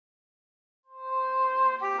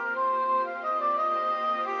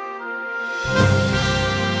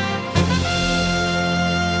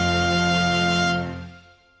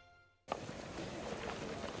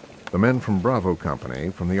The men from Bravo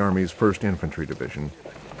Company, from the Army's 1st Infantry Division.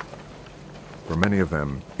 For many of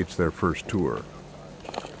them, it's their first tour.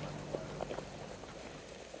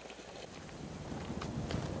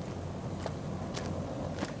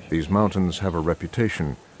 These mountains have a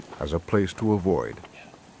reputation as a place to avoid.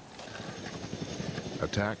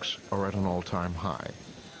 Attacks are at an all-time high.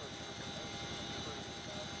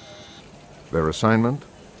 Their assignment?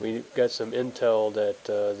 We got some intel that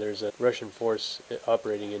there's a Russian force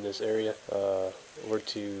operating in this area. We're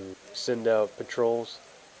to send out patrols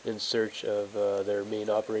in search of their main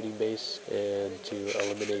operating base and to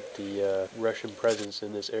eliminate the Russian presence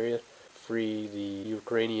in this area, free the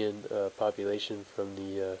Ukrainian population from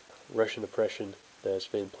the Russian oppression that's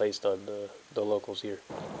been placed on the locals here.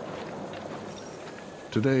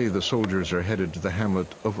 Today, the soldiers are headed to the hamlet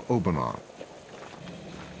of Obanov.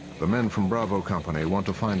 The men from Bravo Company want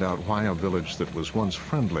to find out why a village that was once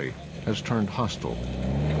friendly has turned hostile.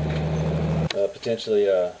 Potentially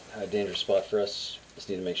a dangerous spot for us. Just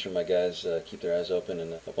need to make sure my guys keep their eyes open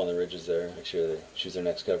and up on the ridges there. Make sure they choose their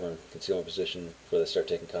next cover and concealment position before they start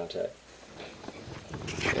taking contact.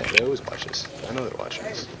 Yeah, they always watch us. I know they're watching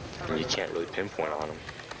us. And you can't really pinpoint on them.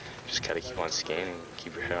 Just gotta keep on scanning,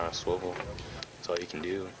 keep your head on a swivel. That's all you can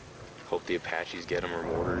do. Hope the Apaches get them or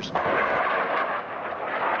mortars.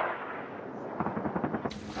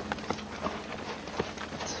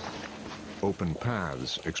 Open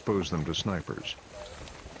paths expose them to snipers.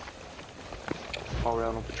 All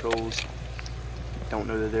around on patrols. Don't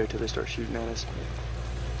know they're there till they start shooting at us.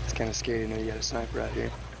 It's kind of scary to know you got a sniper out here.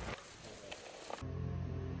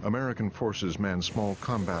 American forces man small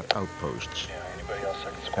combat outposts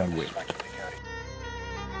and wait.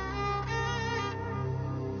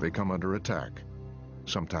 They come under attack,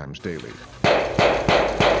 sometimes daily.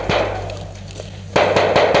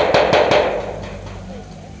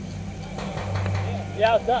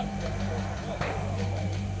 Yeah, what's up?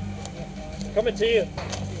 Coming to you.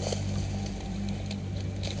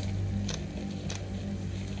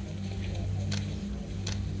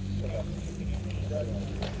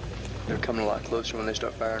 They're coming a lot closer when they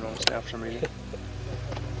start firing on us now for some reason.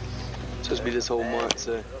 It's supposed to be this whole month,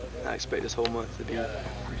 so I expect this whole month to be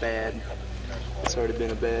bad. It's already been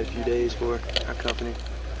a bad few days for our company.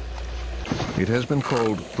 It has been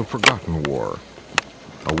called the Forgotten War,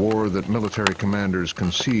 a war that military commanders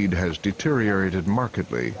concede has deteriorated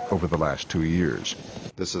markedly over the last 2 years.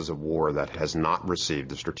 This is a war that has not received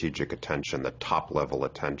the strategic attention, the top-level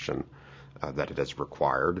attention that it has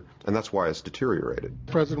required, and that's why it's deteriorated.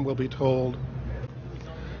 The President will be told,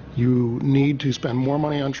 you need to spend more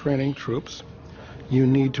money on training troops, you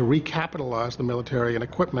need to recapitalize the military and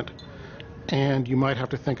equipment, and you might have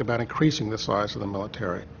to think about increasing the size of the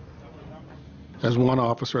military. As one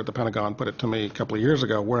officer at the Pentagon put it to me a couple of years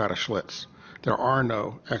ago, we're out of Schlitz. There are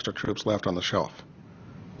no extra troops left on the shelf.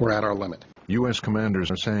 We're at our limit. U.S. commanders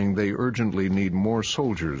are saying they urgently need more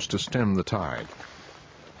soldiers to stem the tide.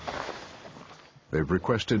 They've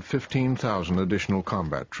requested 15,000 additional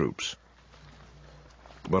combat troops,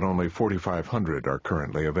 but only 4,500 are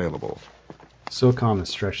currently available. SOCOM is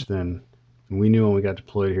stretched thin, and we knew when we got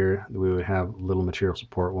deployed here that we would have little material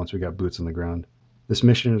support once we got boots on the ground. This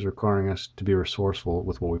mission is requiring us to be resourceful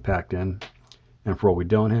with what we packed in, and for what we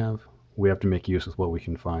don't have, we have to make use of what we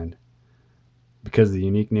can find. Because of the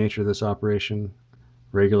unique nature of this operation,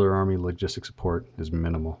 regular Army logistic support is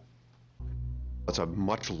minimal. It's a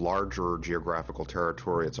much larger geographical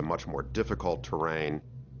territory. It's a much more difficult terrain.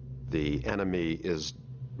 The enemy is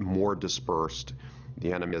more dispersed.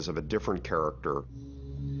 The enemy is of a different character.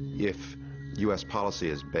 If U.S. policy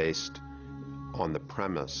is based on the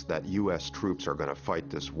premise that U.S. troops are going to fight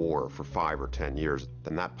this war for 5 or 10 years,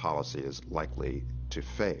 then that policy is likely to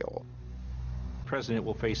fail. The President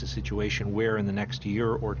will face a situation where in the next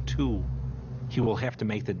year or two, he will have to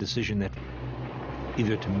make the decision that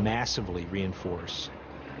either to massively reinforce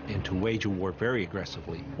and to wage a war very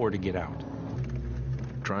aggressively, or to get out.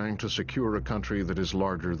 Trying to secure a country that is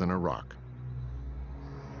larger than Iraq.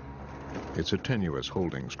 It's a tenuous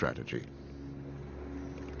holding strategy.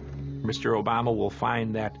 Mr. Obama will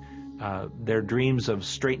find that their dreams of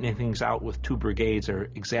straightening things out with 2 brigades are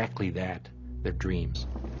exactly that, their dreams.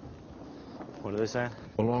 What are they saying?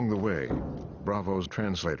 Along the way, Bravo's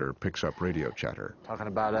translator picks up radio chatter. Talking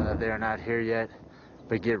about they're not here yet,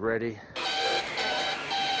 but get ready.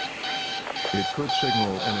 It could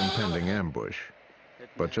signal an impending ambush,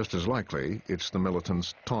 but just as likely, it's the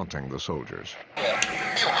militants taunting the soldiers.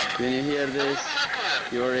 When you hear this,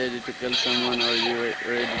 you're ready to kill someone or you're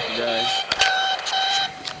ready to die.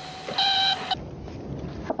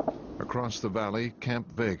 Across the valley, Camp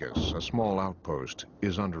Vegas, a small outpost,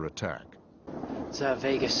 is under attack. It's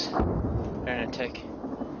Vegas. They're in a tick.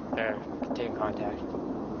 They're taking contact.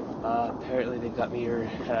 Apparently they've got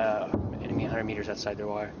enemy 100 meters outside their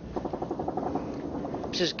wire.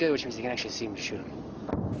 Which is good, which means they can actually see him to shoot him.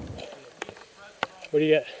 What do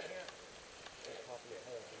you got?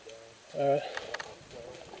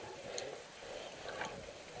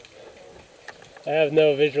 I have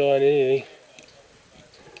no visual on anything.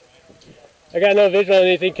 I got no visual on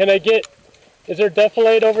anything. Can I get... Is there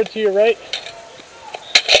defilade over to your right?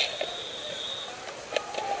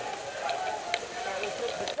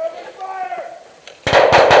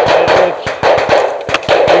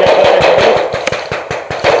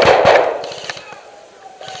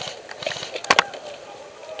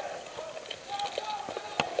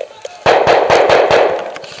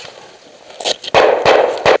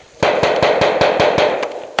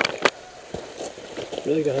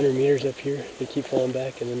 Really got 100 meters up here. They keep falling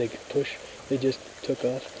back and then they push. They just took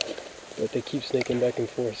off. But they keep snaking back and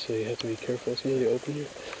forth, so you have to be careful. It's really open here.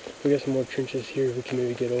 We got some more trenches here. We can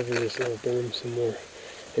maybe get over this little berm some more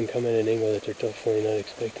and come at an angle that they're definitely not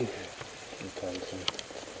expecting.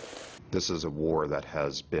 This is a war that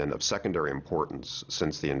has been of secondary importance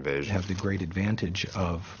since the invasion. Have the great advantage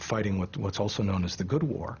of fighting what's also known as the good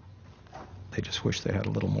war. They just wish they had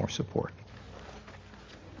a little more support.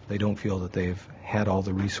 They don't feel that they've had all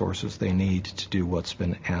the resources they need to do what's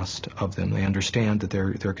been asked of them. They understand that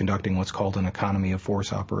they're conducting what's called an economy of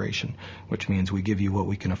force operation, which means we give you what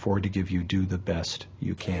we can afford to give you, do the best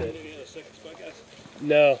you can.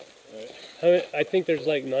 No. I think there's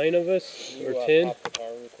like 9 of us, or 10.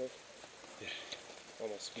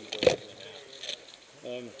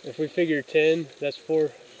 If we figure 10, that's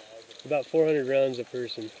about 400 rounds a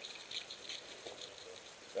person.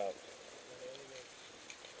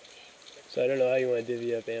 So I don't know how you want to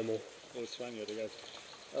divvy up ammo.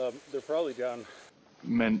 They're probably down.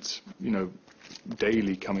 Meant,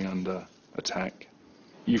 daily coming under attack.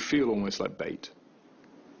 You feel almost like bait.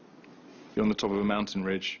 You're on the top of a mountain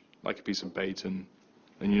ridge, like a piece of bait, and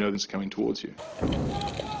you know this is coming towards you.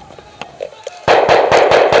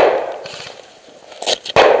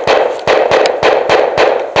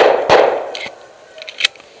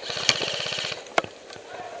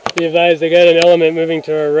 Be advised, they got an element moving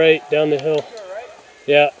to our right down the hill.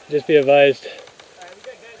 Yeah, just be advised.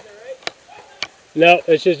 No,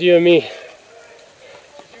 it's just you and me.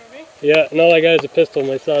 Yeah, and all I got is a pistol.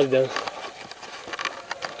 My saw's down.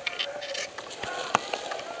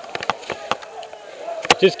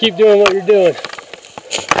 Just keep doing what you're doing.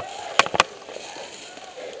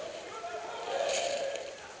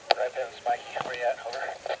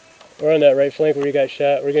 We're on that right flank where you got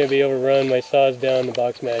shot. We're going to be overrun. My saw's down. The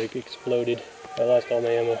box matic exploded. I lost all my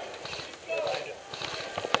ammo.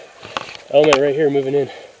 Element right here moving in.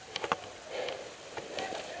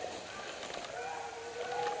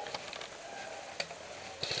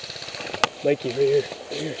 Mikey, right here.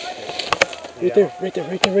 Right here. Right there. Right there.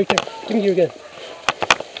 Right there. Right there. Give me your gun.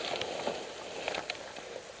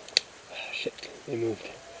 Oh, shit. They moved.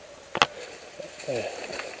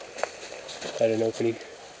 Had an opening.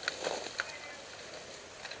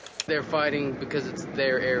 They're fighting because it's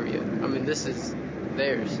their area. I mean, this is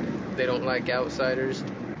theirs. They don't like outsiders.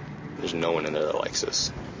 There's no one in there that likes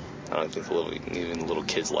us. I don't think even the little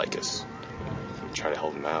kids like us. We try to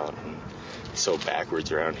help them out. And it's so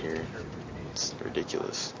backwards around here. It's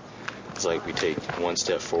ridiculous. It's like we take one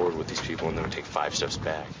step forward with these people and then we take 5 steps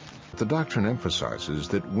back. The doctrine emphasizes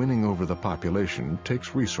that winning over the population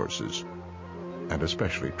takes resources, and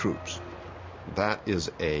especially troops. That is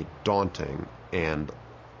a daunting and,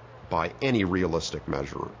 by any realistic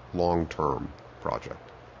measure, long-term project.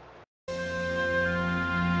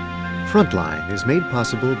 Frontline is made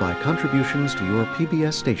possible by contributions to your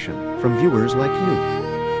PBS station from viewers like you.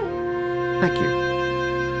 Thank you.